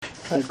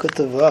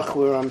Chaykutavach,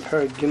 we're on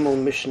Perek Gimel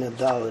Mishnah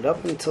Dalet.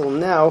 Up until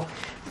now,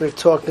 we're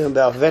talking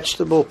about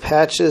vegetable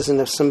patches,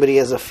 and if somebody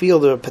has a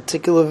field or a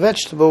particular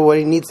vegetable, what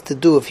he needs to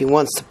do if he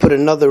wants to put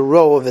another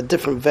row of a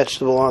different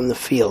vegetable on the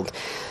field.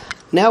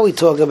 Now we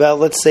talk about,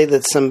 let's say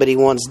that somebody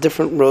wants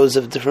different rows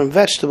of different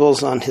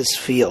vegetables on his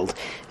field.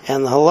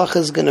 And the halacha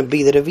is going to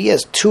be that if he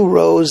has 2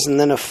 rows and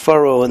then a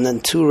furrow and then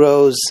 2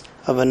 rows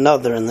of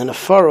another and then a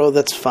furrow,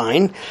 that's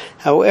fine.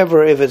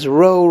 However, if it's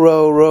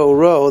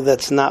row,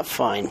 that's not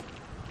fine.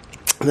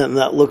 Then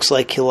that looks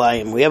like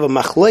kilayim. We have a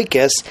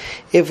machlokes.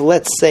 If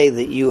let's say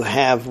that you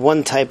have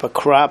one type of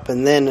crop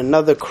and then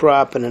another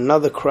crop and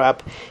another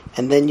crop,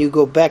 and then you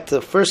go back to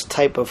the first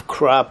type of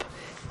crop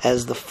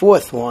as the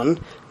fourth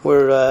one,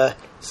 where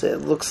so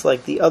it looks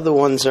like the other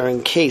ones are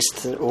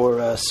encased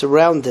or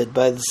surrounded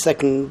by the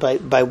second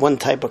by one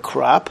type of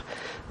crop.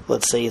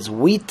 Let's say it's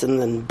wheat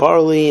and then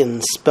barley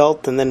and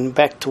spelt and then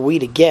back to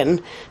wheat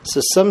again.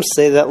 So some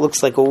say that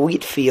looks like a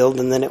wheat field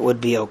and then it would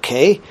be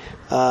okay.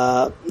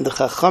 The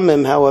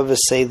Chachamim, however,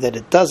 say that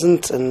it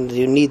doesn't, and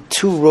you need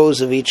 2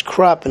 rows of each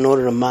crop in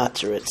order to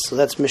matter it. So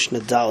that's Mishnah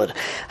Dalet.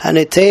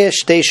 Haneteya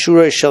shtei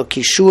shuros shel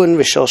kishuin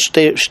v'shel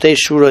shtei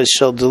shuros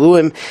shel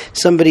deluim.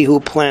 Somebody who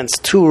plants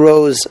 2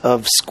 rows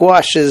of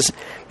squashes,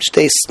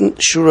 shtei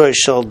shuros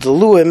shel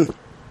deluim.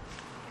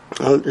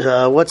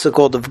 What's it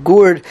called? Of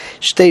gourd,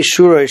 shtei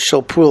shuros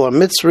shel pula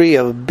mitzri,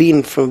 of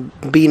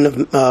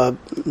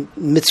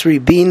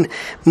mitzri bean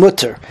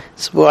mutter.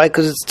 So why?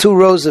 Because it's 2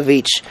 rows of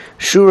each.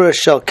 Shura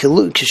shel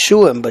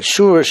kishuim, but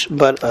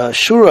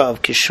shura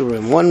of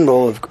kishuim, 1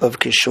 row of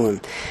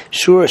kishuim.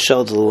 Shura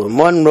shel deluim,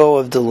 1 row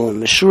of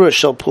deluim. Shura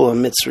shel pula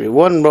mitzri,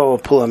 1 row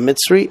of pula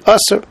mitzri.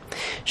 Aser.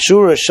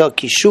 Shura shel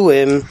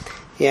kishuim.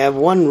 You have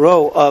 1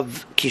 row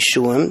of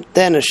kishuim,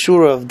 then a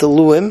shura of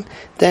deluim,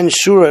 then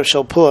shura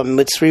shall pull a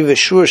mitzri,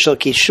 v'shura shall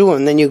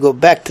kishuim, then you go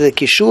back to the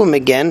kishuim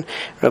again.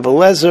 Rabbi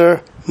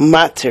Lezer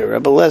matir.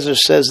 Rabbi Lezer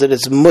says that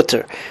it's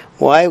mutter.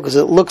 Why? Because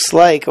it looks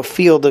like a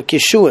field of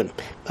kishuim.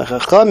 The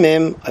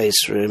Chachamim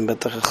aisrim, but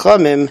the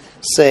Chachamim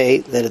say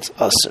that it's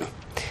aser.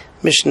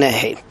 Mishnah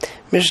Hay.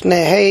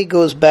 Mishnah Hay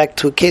goes back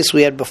to a case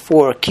we had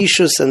before.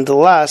 Kishus and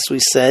Dalas, we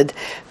said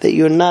that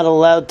you're not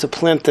allowed to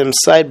plant them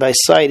side by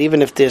side,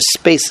 even if there's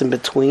space in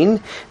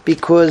between,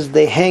 because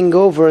they hang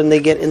over and they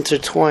get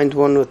intertwined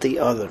one with the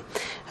other.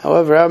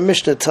 However, our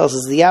Mishnah tells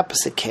us the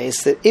opposite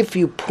case, that if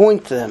you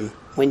point them,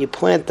 when you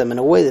plant them in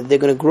a way that they're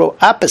going to grow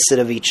opposite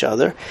of each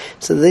other,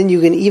 so then you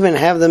can even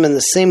have them in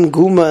the same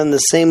guma, in the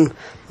same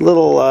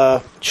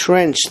little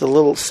trench,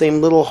 the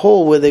same little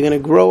hole where they're going to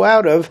grow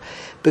out of,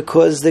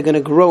 because they're going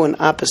to grow in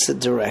opposite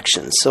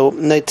directions. So,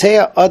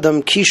 Neitea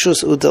Adam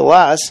Kishus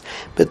Udalas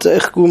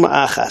B'Teich Guma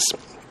Achas.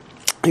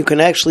 You can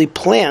actually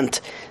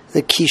plant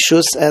the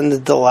Kishus and the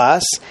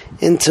Dalas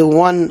into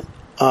one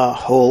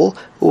hole.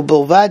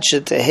 Ubelvad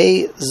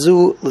Shetehei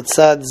Zu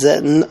L'Tzad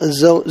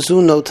Zeh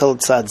Zu Nota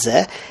L'Tzad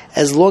Zeh.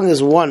 As long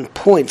as one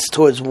points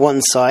towards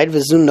one side,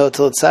 V'Zu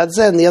Nota L'Tzad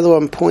Zeh, and the other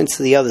one points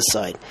to the other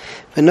side.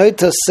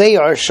 V'Noita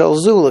Seyar Shal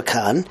Zu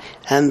L'Kan,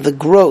 and the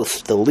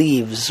growth, the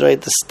leaves,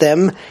 right, the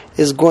stem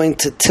is going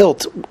to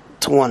tilt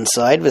to one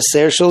side.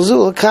 V'Seir Shal Zu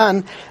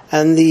L'Kan,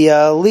 and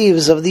the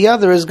leaves of the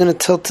other is going to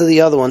tilt to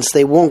the other one, so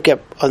they won't get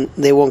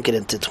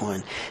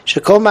intertwined.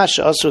 Shekol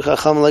Masha Asur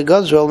Chacham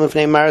LeGazrol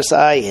Mifnei Maras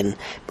Ayin,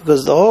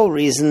 because the whole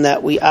reason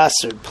that we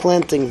assered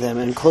planting them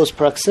in close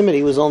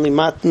proximity was only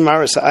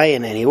Maras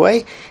Ayin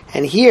anyway,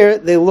 and here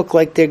they look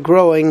like they're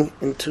growing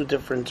in 2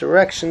 different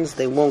directions.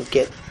 They won't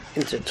get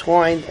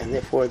intertwined, and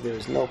therefore there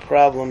is no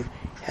problem.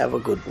 Have a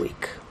good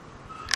week.